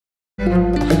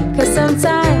'Cause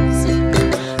sometimes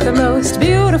the most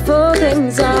beautiful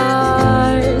things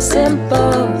are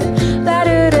simple.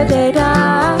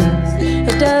 Da-da-da-da-da.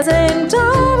 It doesn't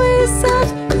always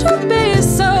have to be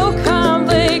so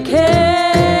complicated.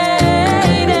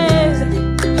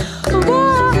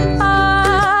 Whoa,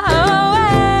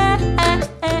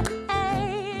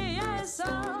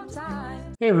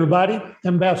 sometimes. Hey everybody,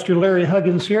 Ambassador Larry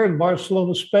Huggins here in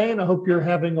Barcelona, Spain. I hope you're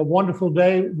having a wonderful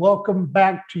day. Welcome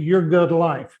back to Your Good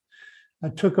Life. I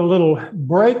took a little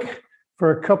break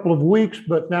for a couple of weeks,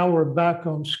 but now we're back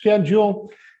on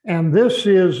schedule. And this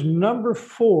is number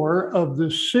 4 of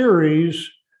the series,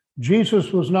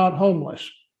 Jesus Was Not Homeless.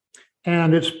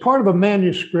 And it's part of a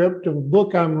manuscript of a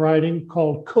book I'm writing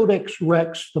called Codex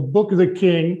Rex, the Book of the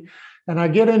King. And I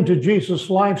get into Jesus'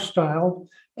 lifestyle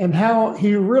and how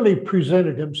he really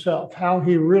presented himself, how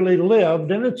he really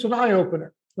lived. And it's an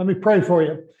eye-opener. Let me pray for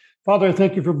you. Father, I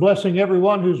thank you for blessing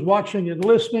everyone who's watching and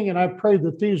listening. And I pray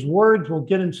that these words will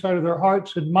get inside of their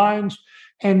hearts and minds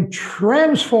and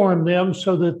transform them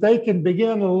so that they can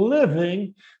begin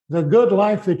living the good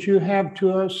life that you have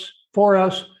for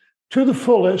us to the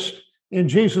fullest in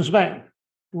Jesus' name.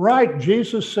 Right,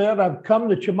 Jesus said, I've come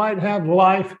that you might have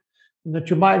life and that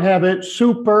you might have it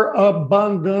super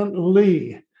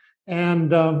abundantly.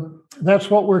 And that's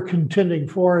what we're contending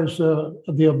for, is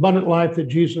the abundant life that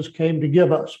Jesus came to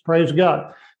give us. Praise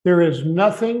God. There is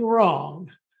nothing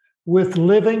wrong with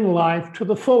living life to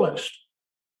the fullest.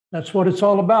 That's what it's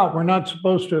all about. We're not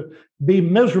supposed to be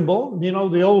miserable. You know,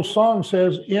 the old song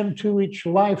says, into each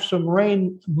life some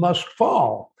rain must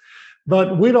fall.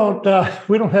 But we don't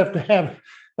have to have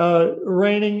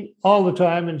raining all the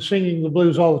time and singing the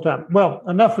blues all the time. Well,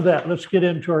 enough of that. Let's get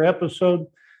into our episode.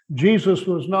 Jesus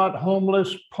Was Not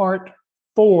Homeless, Part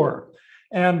 4.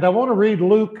 And I want to read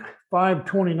Luke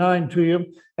 5:29 to you.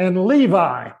 And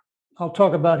Levi, I'll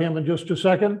talk about him in just a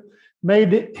second,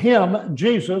 made him,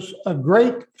 Jesus, a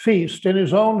great feast in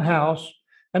his own house.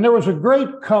 And there was a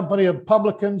great company of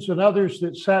publicans and others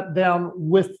that sat down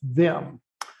with them.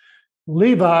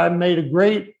 Levi made a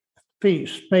great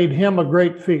feast, made him a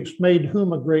great feast, made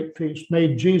whom a great feast,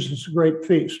 made Jesus a great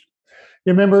feast.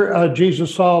 You remember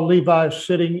Jesus saw Levi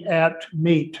sitting at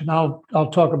meat, and I'll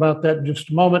talk about that in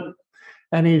just a moment.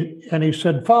 And he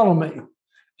said, follow me.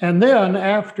 And then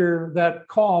after that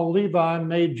call, Levi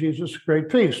made Jesus a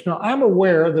great feast. Now, I'm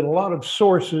aware that a lot of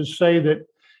sources say that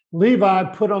Levi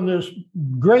put on this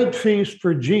great feast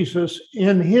for Jesus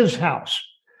in his house.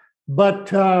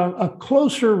 But a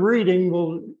closer reading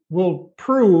will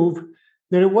prove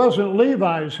that it wasn't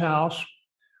Levi's house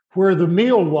where the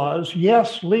meal was.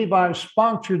 Yes, Levi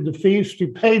sponsored the feast. He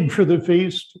paid for the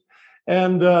feast.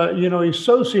 And, he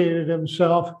associated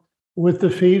himself with the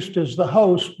feast as the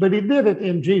host, but he did it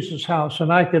in Jesus' house.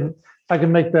 And I can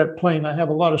make that plain. I have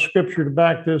a lot of scripture to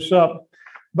back this up.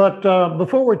 But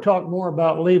before we talk more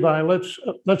about Levi,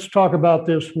 let's talk about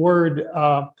this word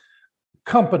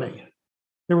company.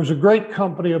 There was a great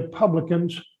company of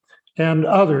publicans and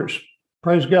others.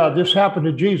 Praise God. This happened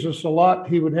to Jesus a lot.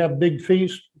 He would have big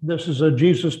feasts. This is a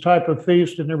Jesus type of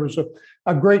feast, and there was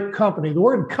a great company. The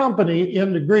word company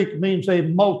in the Greek means a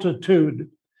multitude.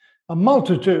 A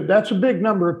multitude, that's a big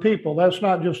number of people. That's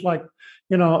not just like,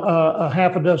 a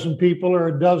half a dozen people or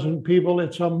a dozen people.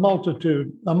 It's a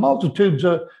multitude. A multitude's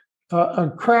a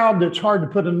crowd that's hard to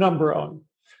put a number on.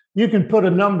 You can put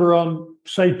a number on,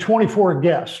 say, 24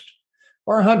 guests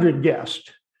or 100 guests,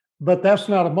 but that's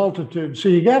not a multitude. So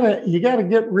you gotta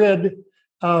get rid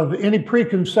of any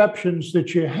preconceptions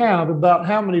that you have about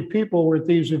how many people were at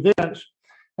these events,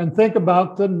 and think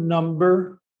about the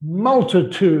number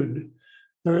multitude.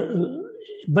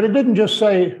 But it didn't just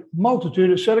say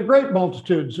multitude, it said a great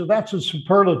multitude. So that's a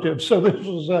superlative. So this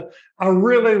was a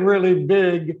really, really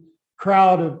big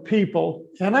crowd of people.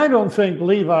 And I don't think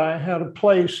Levi had a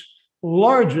place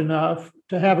large enough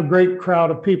to have a great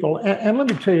crowd of people. And let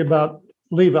me tell you about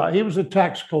Levi. He was a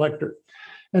tax collector.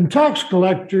 And tax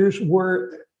collectors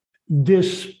were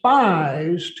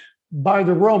despised by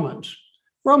the Romans.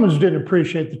 Romans didn't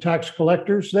appreciate the tax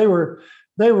collectors. They were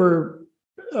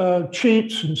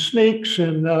cheats and sneaks,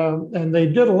 and they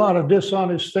did a lot of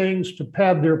dishonest things to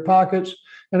pad their pockets.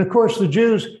 And of course, the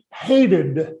Jews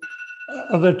hated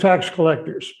the tax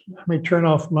collectors. Let me turn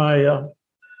off my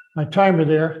timer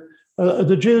there.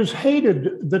 The Jews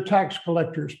hated the tax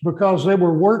collectors because they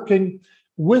were working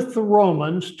with the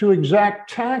Romans to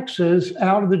exact taxes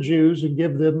out of the Jews and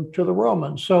give them to the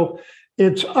Romans. So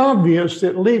it's obvious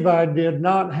that Levi did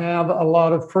not have a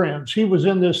lot of friends. He was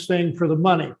in this thing for the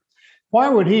money. Why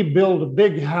would he build a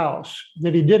big house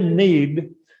that he didn't need,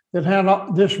 that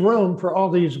had this room for all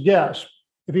these guests?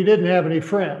 if he didn't have any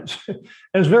friends.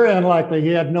 It's very unlikely he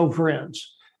had no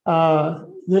friends.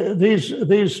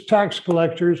 These tax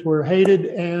collectors were hated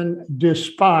and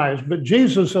despised. But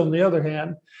Jesus, on the other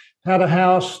hand, had a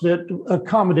house that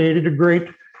accommodated a great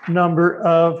number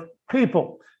of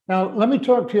people. Now, let me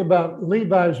talk to you about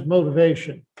Levi's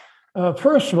motivation.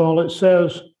 First of all, it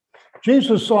says,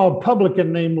 Jesus saw a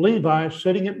publican named Levi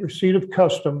sitting at receipt of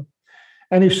custom,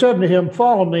 and he said to him,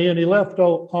 follow me, and he left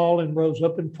all and rose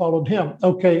up and followed him.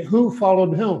 Okay, who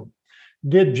followed whom?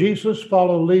 Did Jesus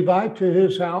follow Levi to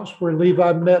his house where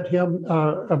Levi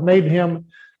made him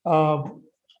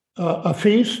a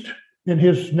feast in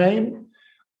his name?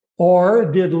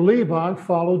 Or did Levi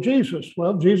follow Jesus?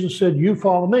 Well, Jesus said, you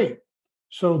follow me.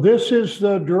 So this is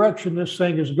the direction this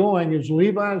thing is going, is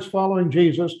Levi is following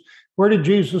Jesus. Where did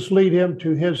Jesus lead him?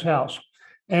 To his house.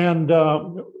 And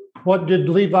what did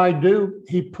Levi do?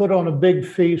 He put on a big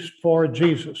feast for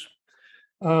Jesus.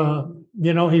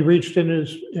 He reached in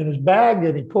his bag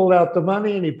and he pulled out the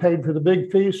money and he paid for the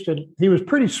big feast. And he was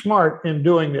pretty smart in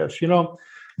doing this.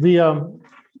 The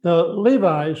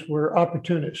Levites were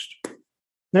opportunists.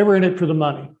 They were in it for the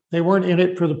money. They weren't in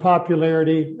it for the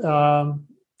popularity.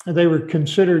 They were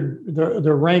considered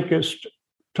the rankest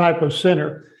type of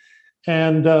sinner.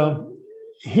 And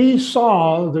he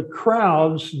saw the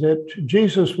crowds that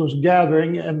Jesus was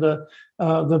gathering and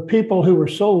the people who were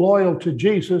so loyal to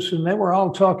Jesus, and they were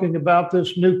all talking about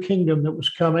this new kingdom that was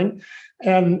coming.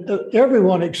 And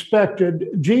everyone expected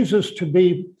Jesus to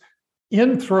be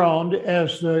enthroned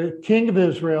as the king of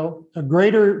Israel, a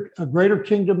greater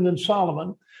kingdom than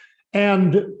Solomon,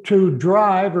 and to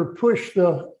drive or push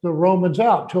the Romans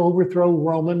out, to overthrow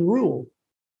Roman rule.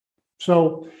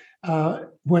 So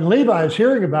when Levi is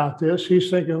hearing about this, he's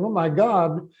thinking, oh my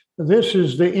God, this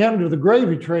is the end of the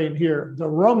gravy train here. The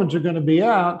Romans are going to be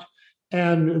out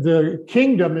and the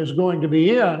kingdom is going to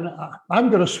be in. I'm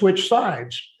going to switch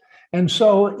sides. And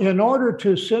so in order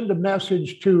to send a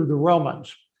message to the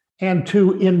Romans and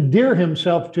to endear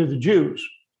himself to the Jews,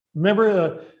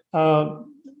 remember,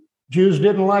 Jews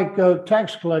didn't like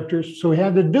tax collectors, so he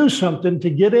had to do something to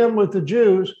get in with the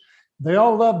Jews. They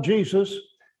all loved Jesus.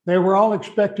 They were all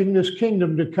expecting this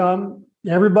kingdom to come.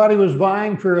 Everybody was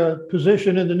vying for a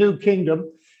position in the new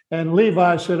kingdom. And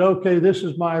Levi said, okay, this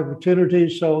is my opportunity.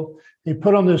 So he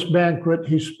put on this banquet.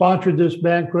 He sponsored this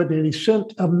banquet, and he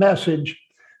sent a message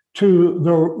to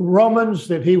the Romans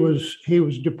that he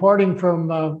was departing from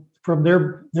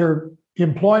their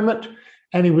employment.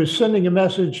 And he was sending a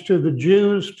message to the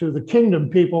Jews, to the kingdom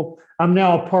people, I'm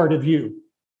now a part of you.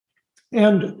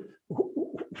 And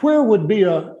where would be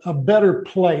a better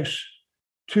place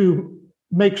to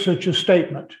make such a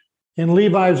statement? In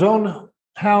Levi's own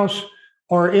house,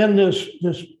 or in this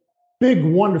big,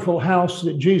 wonderful house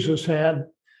that Jesus had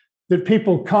that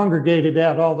people congregated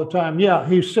at all the time? Yeah,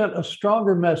 he sent a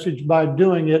stronger message by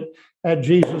doing it at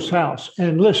Jesus' house.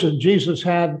 And listen, Jesus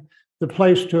had the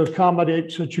place to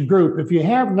accommodate such a group. If you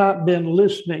have not been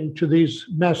listening to these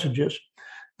messages,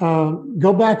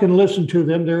 go back and listen to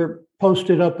them. They're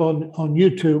posted up on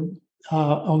YouTube,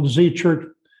 on the Z Church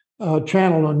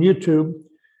channel on YouTube.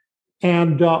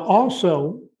 And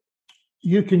also,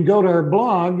 you can go to our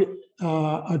blog, to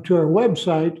our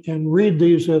website, and read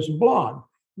these as a blog.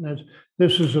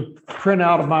 This is a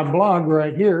printout of my blog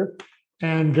right here.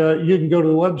 And you can go to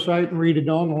the website and read it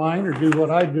online, or do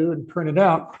what I do and print it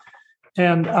out.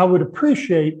 And I would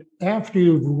appreciate, after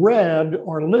you've read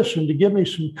or listened, to give me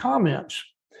some comments.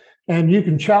 And you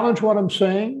can challenge what I'm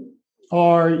saying.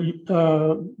 Or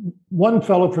one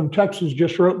fellow from Texas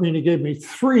just wrote me and he gave me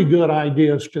 3 good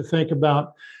ideas to think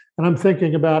about. And I'm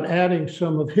thinking about adding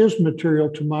some of his material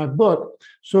to my book.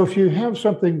 So if you have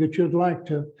something that you'd like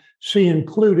to see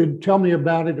included, tell me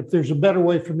about it. If there's a better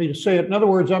way for me to say it. In other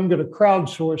words, I'm going to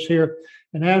crowdsource here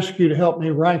and ask you to help me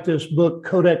write this book,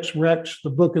 Codex Rex, the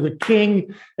Book of the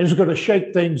King, and it's going to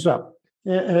shake things up.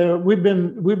 We've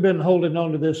been holding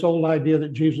on to this old idea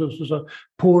that Jesus was a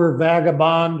poor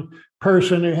vagabond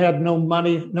person who had no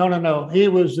money. No. He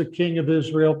was the King of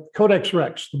Israel. Codex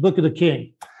Rex, the Book of the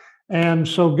King. And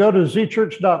so go to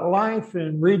zchurch.life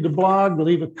and read the blog,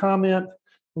 leave a comment,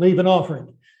 leave an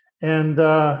offering. And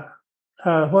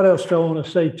what else do I want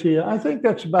to say to you? I think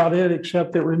that's about it,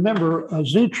 except that remember,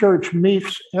 Z Church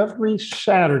meets every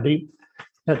Saturday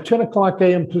at 10 o'clock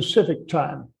a.m. Pacific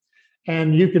time.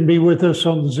 And you can be with us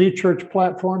on the Z Church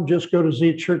platform. Just go to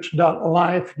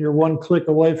zchurch.life. You're one click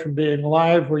away from being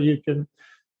live, where you can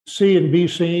see and be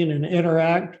seen and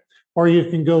interact. Or you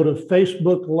can go to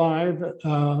Facebook Live,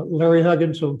 Larry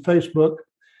Huggins on Facebook.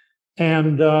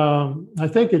 And I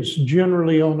think it's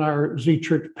generally on our Z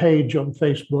Church page on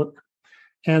Facebook.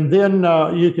 And then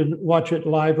you can watch it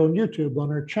live on YouTube on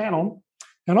our channel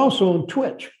and also on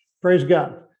Twitch. Praise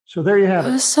God. So there you have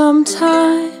it.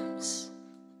 Sometimes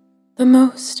the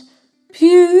most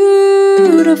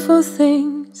beautiful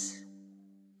things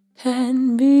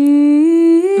can be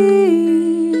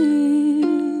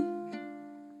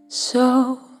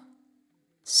so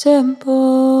simple.